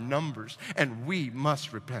of our numbers, and we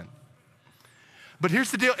must repent. But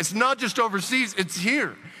here's the deal. It's not just overseas. It's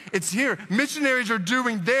here. It's here. Missionaries are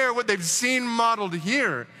doing there what they've seen modeled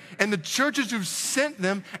here. And the churches who've sent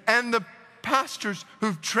them and the pastors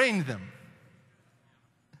who've trained them.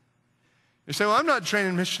 You say, well, I'm not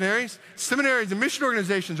training missionaries. Seminaries and mission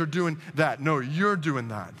organizations are doing that. No, you're doing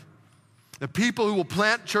that. The people who will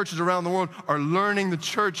plant churches around the world are learning the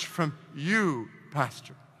church from you,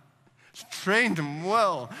 pastor. Train them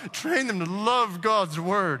well. Train them to love God's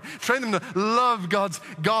word. Train them to love God's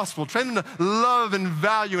gospel. Train them to love and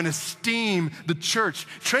value and esteem the church.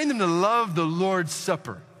 Train them to love the Lord's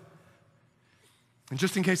Supper. And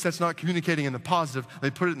just in case that's not communicating in the positive,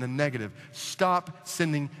 they put it in the negative. Stop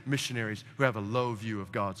sending missionaries who have a low view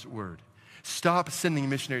of God's word. Stop sending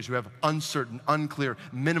missionaries who have uncertain, unclear,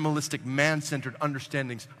 minimalistic, man-centered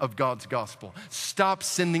understandings of God's gospel. Stop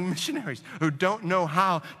sending missionaries who don't know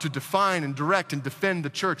how to define and direct and defend the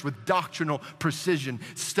church with doctrinal precision.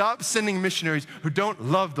 Stop sending missionaries who don't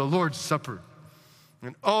love the Lord's Supper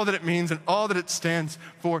and all that it means and all that it stands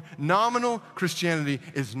for. Nominal Christianity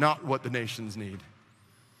is not what the nations need.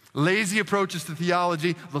 Lazy approaches to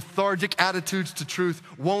theology, lethargic attitudes to truth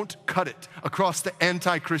won't cut it across the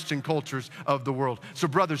anti-Christian cultures of the world. So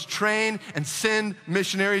brothers, train and send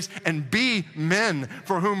missionaries and be men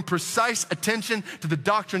for whom precise attention to the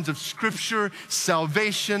doctrines of Scripture,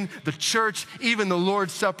 salvation, the church, even the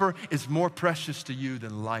Lord's Supper is more precious to you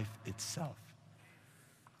than life itself.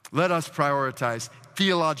 Let us prioritize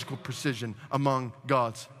theological precision among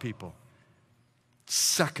God's people.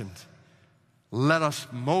 Second, let us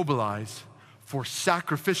mobilize for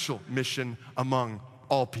sacrificial mission among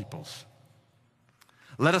all peoples.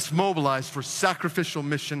 Let us mobilize for sacrificial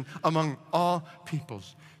mission among all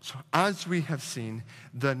peoples. So as we have seen,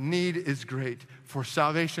 the need is great for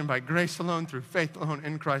salvation by grace alone, through faith alone,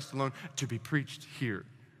 in Christ alone, to be preached here,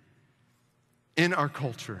 in our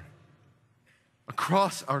culture,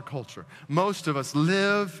 across our culture. Most of us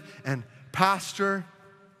live and pastor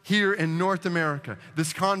here in North America.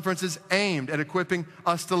 This conference is aimed at equipping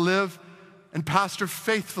us to live and pastor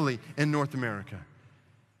faithfully in North America.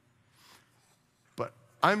 But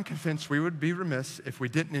I'm convinced we would be remiss if we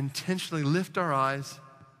didn't intentionally lift our eyes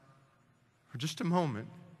for just a moment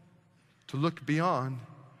to look beyond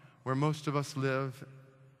where most of us live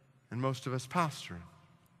and most of us pastor.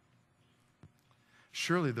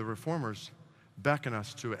 Surely the reformers beckon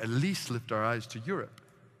us to at least lift our eyes to Europe,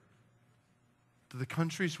 to the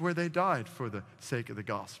countries where they died for the sake of the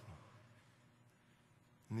gospel.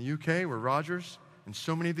 In the UK, where Rogers and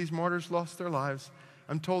so many of these martyrs lost their lives,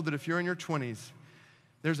 I'm told that if you're in your 20s,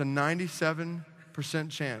 there's a 97%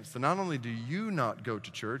 chance that not only do you not go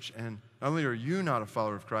to church and not only are you not a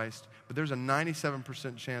follower of Christ, but there's a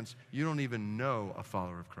 97% chance you don't even know a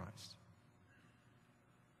follower of Christ.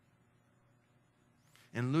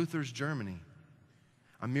 In Luther's Germany,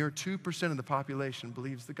 a mere 2% of the population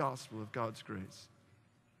believes the gospel of God's grace.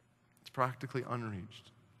 It's practically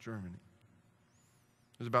unreached, Germany.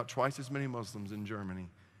 There's about twice as many Muslims in Germany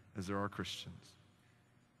as there are Christians.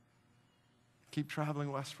 Keep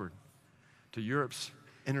traveling westward to Europe's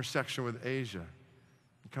intersection with Asia.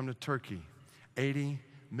 You come to Turkey, 80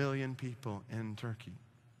 million people in Turkey.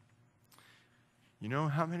 You know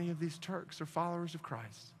how many of these Turks are followers of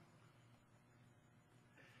Christ?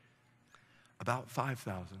 About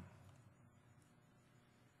 5,000.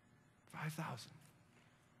 5,000.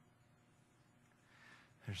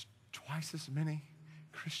 There's twice as many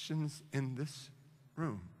Christians in this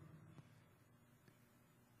room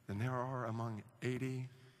than there are among 80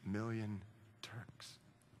 million Turks.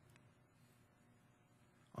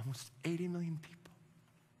 Almost 80 million people.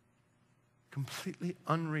 Completely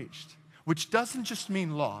unreached. Which doesn't just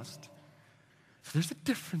mean lost. So there's a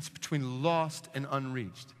difference between lost and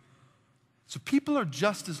unreached. So people are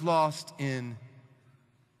just as lost in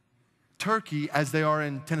Turkey as they are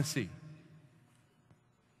in Tennessee.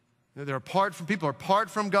 They're apart from people, apart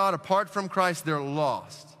from God, apart from Christ, they're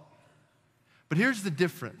lost. But here's the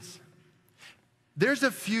difference. There's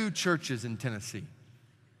a few churches in Tennessee.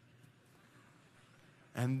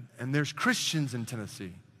 And there's Christians in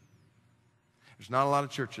Tennessee. There's not a lot of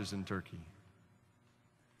churches in Turkey.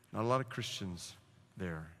 Not a lot of Christians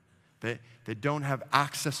there. They don't have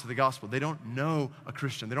access to the gospel. They don't know a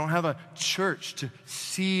Christian. They don't have a church to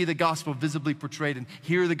see the gospel visibly portrayed and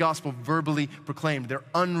hear the gospel verbally proclaimed. They're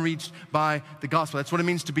unreached by the gospel. That's what it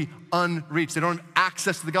means to be unreached. They don't have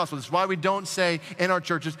access to the gospel. That's why we don't say in our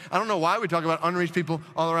churches, I don't know why we talk about unreached people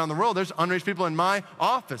all around the world. There's unreached people in my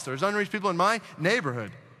office. There's unreached people in my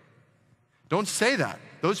neighborhood. Don't say that.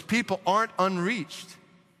 Those people aren't unreached.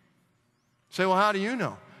 Say, well, how do you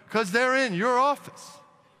know? Because they're in your office.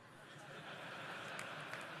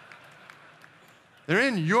 They're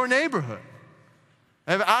in your neighborhood.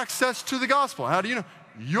 They have access to the gospel. How do you know?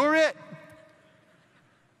 You're it.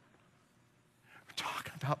 We're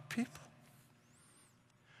talking about people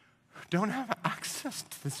who don't have access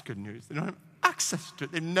to this good news. They don't have access to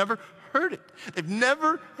it. They've never heard it. They've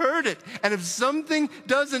never heard it. And if something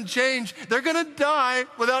doesn't change, they're going to die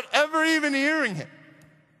without ever even hearing it.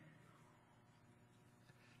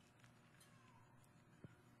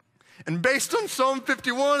 And based on Psalm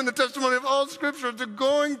 51 and the testimony of all Scripture, they're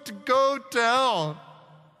going to go to hell.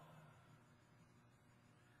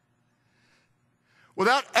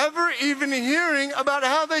 Without ever even hearing about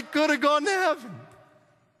how they could have gone to heaven.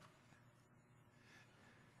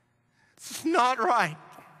 This is not right.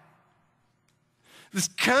 This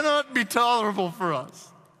cannot be tolerable for us.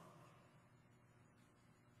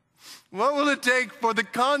 What will it take for the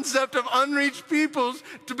concept of unreached peoples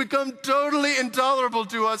to become totally intolerable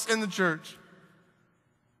to us in the church?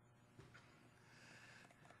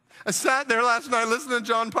 I sat there last night listening to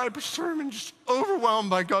John Piper's sermon, just overwhelmed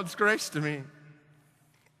by God's grace to me.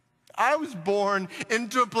 I was born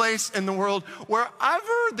into a place in the world where I've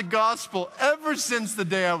heard the gospel ever since the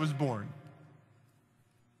day I was born.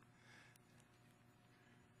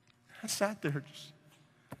 I sat there just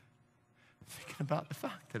thinking about the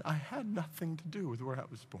fact that I had nothing to do with where I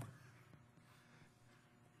was born.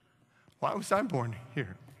 Why was I born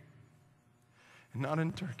here and not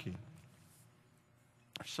in Turkey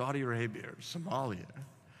or Saudi Arabia or Somalia?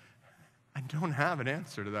 I don't have an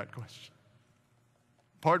answer to that question,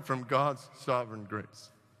 apart from God's sovereign grace.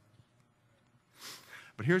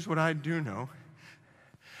 But here's what I do know.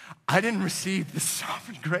 I didn't receive this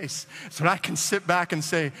sovereign grace so that I can sit back and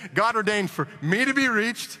say, God ordained for me to be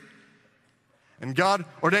reached, and God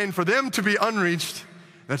ordained for them to be unreached.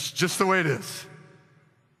 That's just the way it is.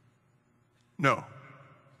 No.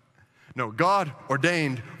 No, God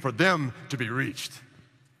ordained for them to be reached.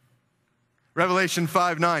 Revelation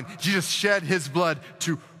 5:9, Jesus shed his blood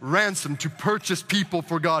to ransom, to purchase people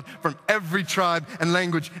for God from every tribe and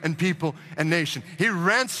language and people and nation. He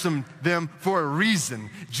ransomed them for a reason.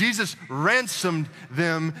 Jesus ransomed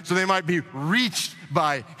them so they might be reached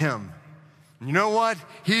by him. You know what?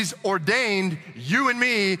 He's ordained you and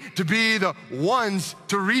me to be the ones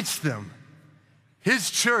to reach them.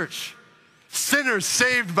 His church, sinners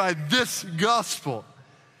saved by this gospel.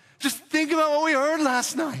 Just think about what we heard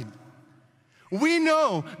last night. We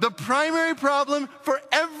know the primary problem for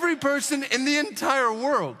every person in the entire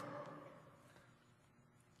world.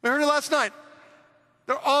 We heard it last night.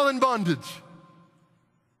 They're all in bondage.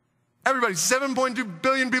 Everybody, 7.2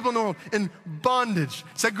 billion people in the world in bondage.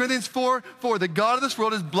 2 Corinthians 4:4, the God of this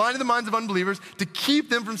world has blinded the minds of unbelievers to keep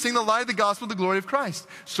them from seeing the light of the gospel of the glory of Christ.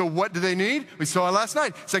 So what do they need? We saw it last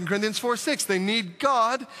night. 2 Corinthians 4:6, they need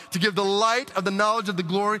God to give the light of the knowledge of the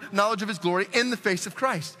glory, knowledge of his glory in the face of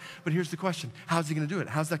Christ. But here's the question. How's he going to do it?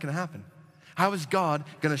 How's that going to happen? How is God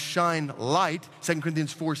going to shine light, 2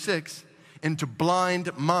 Corinthians 4:6, into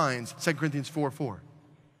blind minds, 2 Corinthians 4:4?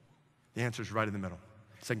 The answer is right in the middle.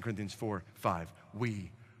 2 Corinthians 4:5,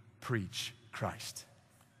 we preach Christ.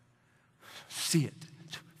 See it,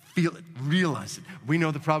 feel it, realize it. We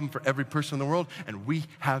know the problem for every person in the world, and we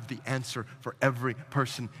have the answer for every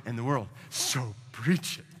person in the world. So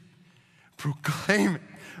preach it. Proclaim it.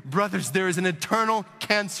 Brothers, there is an eternal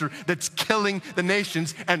cancer that's killing the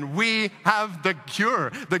nations, and we have the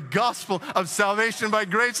cure. The gospel of salvation by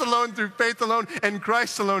grace alone, through faith alone, and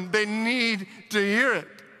Christ alone. They need to hear it.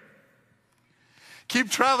 Keep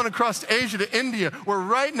traveling across Asia to India, where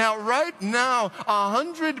right now,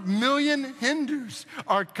 100 million Hindus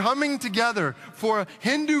are coming together for a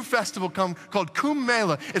Hindu festival called Kumbh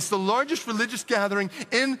Mela. It's the largest religious gathering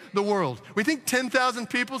in the world. We think 10,000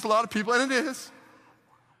 people is a lot of people, and it is.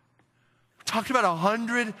 We're talking about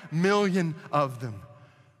 100 million of them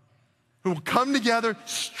who will come together,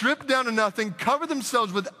 strip down to nothing, cover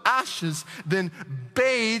themselves with ashes, then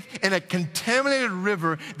bathe in a contaminated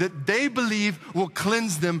river that they believe will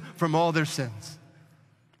cleanse them from all their sins.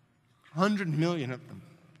 100 million of them.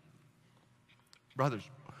 Brothers,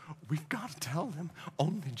 we've got to tell them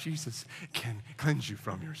only Jesus can cleanse you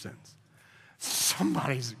from your sins.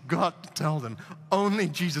 Somebody's got to tell them only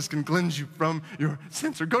Jesus can cleanse you from your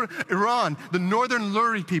sins. Or go to Iran, the northern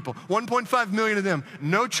Luri people, 1.5 million of them.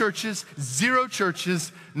 No churches, 0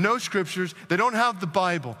 churches, no scriptures. They don't have the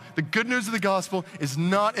Bible. The good news of the gospel is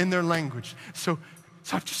not in their language. So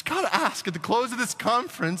I've just got to ask at the close of this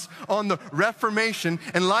conference on the Reformation,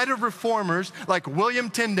 in light of reformers like William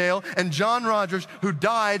Tyndale and John Rogers, who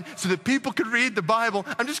died so that people could read the Bible,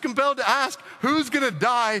 I'm just compelled to ask, who's going to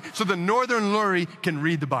die so the northern Luri can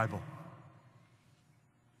read the Bible?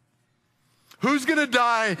 Who's going to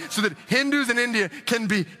die so that Hindus in India can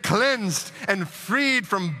be cleansed and freed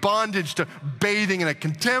from bondage to bathing in a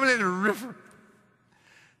contaminated river?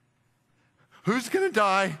 Who's going to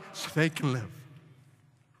die so they can live?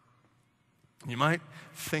 You might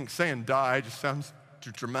think saying die just sounds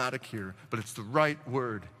too dramatic here, but it's the right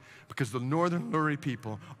word, because the northern Luri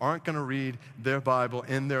people aren't going to read their Bible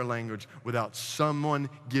in their language without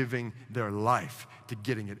someone giving their life to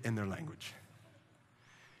getting it in their language.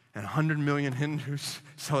 And 100 million Hindus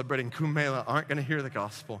celebrating Kumbh Mela aren't going to hear the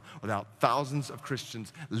gospel without thousands of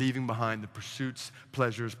Christians leaving behind the pursuits,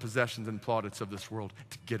 pleasures, possessions, and plaudits of this world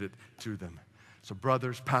to get it to them. So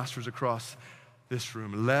brothers, pastors across this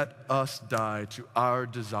room, let us die to our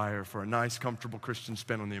desire for a nice, comfortable Christian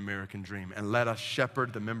spin on the American dream, and let us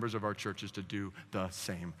shepherd the members of our churches to do the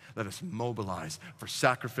same. Let us mobilize for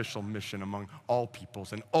sacrificial mission among all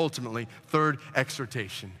peoples. And ultimately, third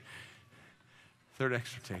exhortation. Let's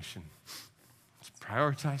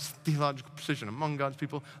prioritize theological precision among God's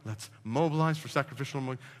people. Let's mobilize for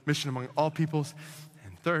sacrificial mission among all peoples.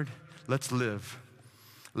 And third, let's live,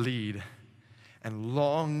 lead, and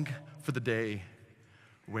long for the day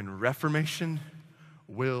when reformation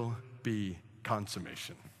will be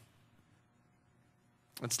consummation.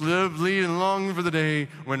 Let's live, lead, and long for the day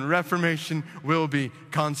when reformation will be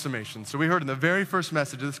consummation. So we heard in the very first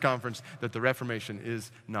message of this conference that the Reformation is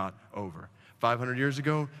not over. 500 years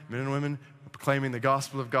ago, men and women were proclaiming the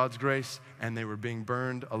gospel of God's grace, and they were being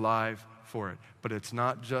burned alive for it. But it's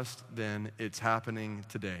not just then, it's happening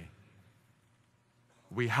today.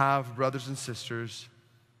 We have brothers and sisters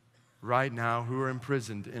right now who are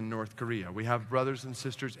imprisoned in North Korea. We have brothers and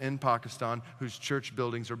sisters in Pakistan whose church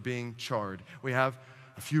buildings are being charred. We have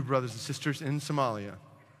a few brothers and sisters in Somalia.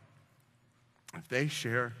 If they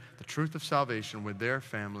share the truth of salvation with their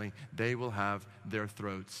family, they will have their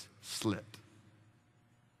throats slit.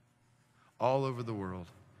 All over the world,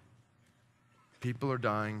 people are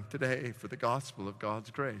dying today for the gospel of God's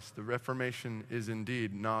grace. The Reformation is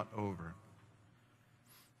indeed not over.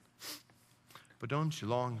 But don't you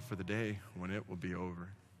long for the day when it will be over?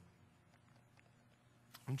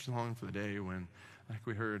 Don't you long for the day when, like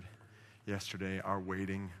we heard yesterday, our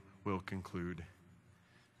waiting will conclude?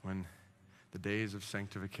 When the days of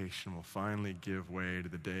sanctification will finally give way to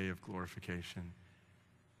the day of glorification.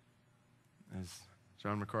 As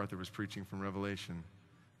John MacArthur was preaching from Revelation,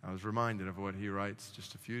 I was reminded of what he writes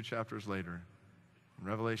just a few chapters later. In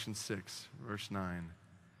Revelation 6, verse 9.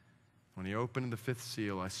 When he opened the 5th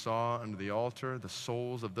seal, I saw under the altar the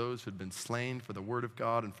souls of those who had been slain for the word of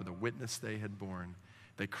God and for the witness they had borne.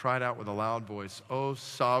 They cried out with a loud voice, "O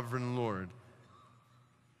sovereign Lord,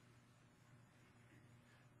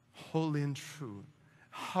 holy and true,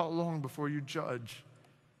 how long before you judge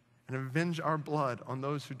and avenge our blood on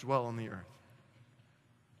those who dwell on the earth?"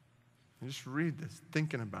 And just read this,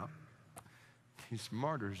 thinking about these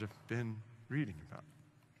martyrs have been reading about.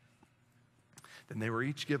 Then they were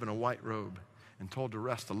each given a white robe and told to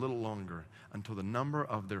rest a little longer until the number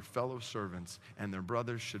of their fellow servants and their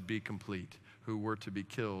brothers should be complete, who were to be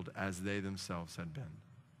killed as they themselves had been.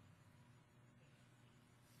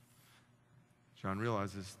 John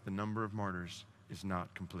realizes the number of martyrs is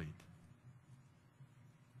not complete.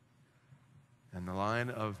 And the line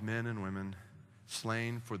of men and women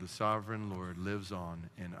slain for the sovereign Lord, lives on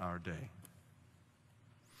in our day.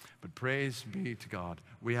 But praise be to God,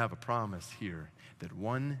 we have a promise here that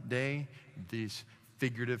one day these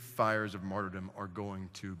figurative fires of martyrdom are going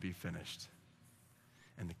to be finished.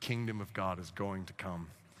 And the kingdom of God is going to come.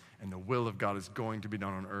 And the will of God is going to be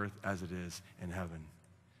done on earth as it is in heaven.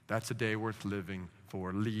 That's a day worth living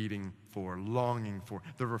for, leading for, longing for.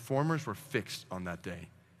 The reformers were fixed on that day.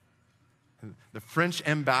 The French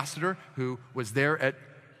ambassador who was there at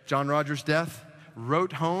John Rogers' death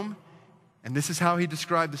wrote home, and this is how he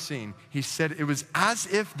described the scene. He said, it was as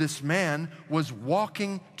if this man was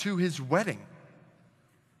walking to his wedding.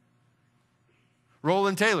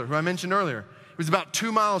 Roland Taylor, who I mentioned earlier, was about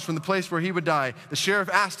 2 miles from the place where he would die. The sheriff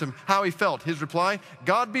asked him how he felt. His reply,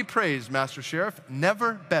 God be praised, Master Sheriff,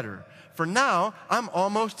 never better. For now, I'm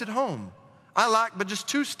almost at home. I lack but just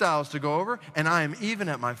 2 stiles to go over, and I am even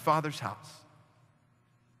at my father's house.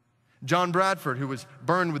 John Bradford, who was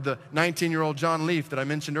burned with the 19-year-old John Leaf that I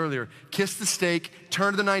mentioned earlier, kissed the stake,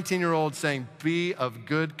 turned to the 19-year-old saying, be of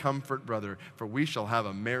good comfort, brother, for we shall have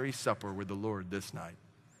a merry supper with the Lord this night.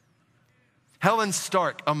 Helen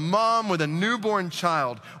Stark, a mom with a newborn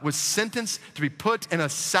child, was sentenced to be put in a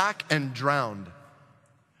sack and drowned.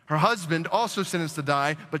 Her husband also sentenced to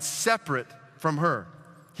die, but separate from her.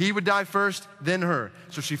 He would die first, then her.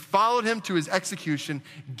 So she followed him to his execution,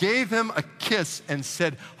 gave him a kiss, and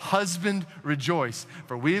said, husband, rejoice,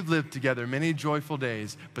 for we've lived together many joyful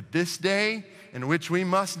days. But this day in which we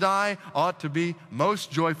must die ought to be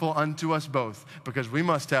most joyful unto us both, because we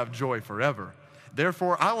must have joy forever.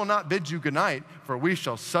 Therefore, I will not bid you good night, for we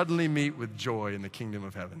shall suddenly meet with joy in the kingdom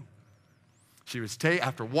of heaven. She was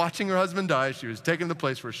after watching her husband die, she was taken to the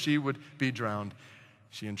place where she would be drowned.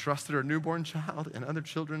 She entrusted her newborn child and other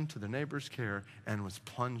children to the neighbor's care and was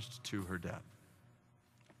plunged to her death.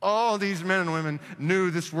 All these men and women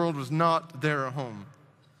knew this world was not their home.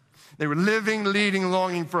 They were living, leading,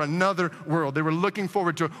 longing for another world. They were looking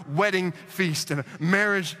forward to a wedding feast and a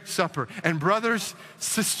marriage supper. And brothers,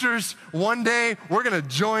 sisters, one day we're going to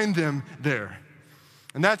join them there.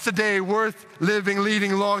 And that's a day worth living,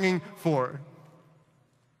 leading, longing for.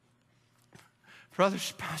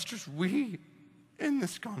 Brothers, pastors, we in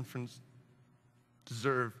this conference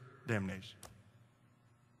deserve damnation.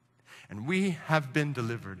 And we have been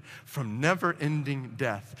delivered from never-ending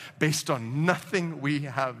death based on nothing we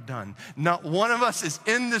have done. Not one of us is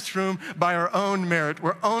in this room by our own merit.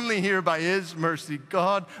 We're only here by His mercy.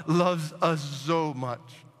 God loves us so much.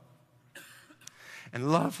 And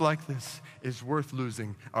love like this is worth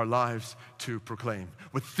losing our lives to proclaim.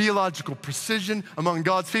 With theological precision among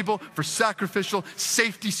God's people for sacrificial,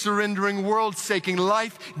 safety-surrendering, world-saking,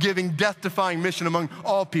 life-giving, death-defying mission among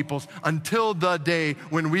all peoples until the day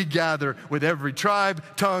when we gather with every tribe,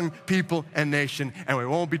 tongue, people, and nation. And we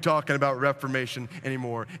won't be talking about Reformation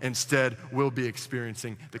anymore. Instead, we'll be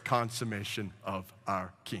experiencing the consummation of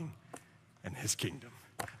our King and His kingdom.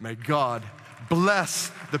 May God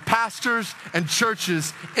bless the pastors and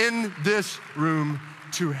churches in this room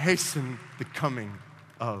to hasten the coming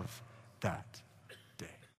of that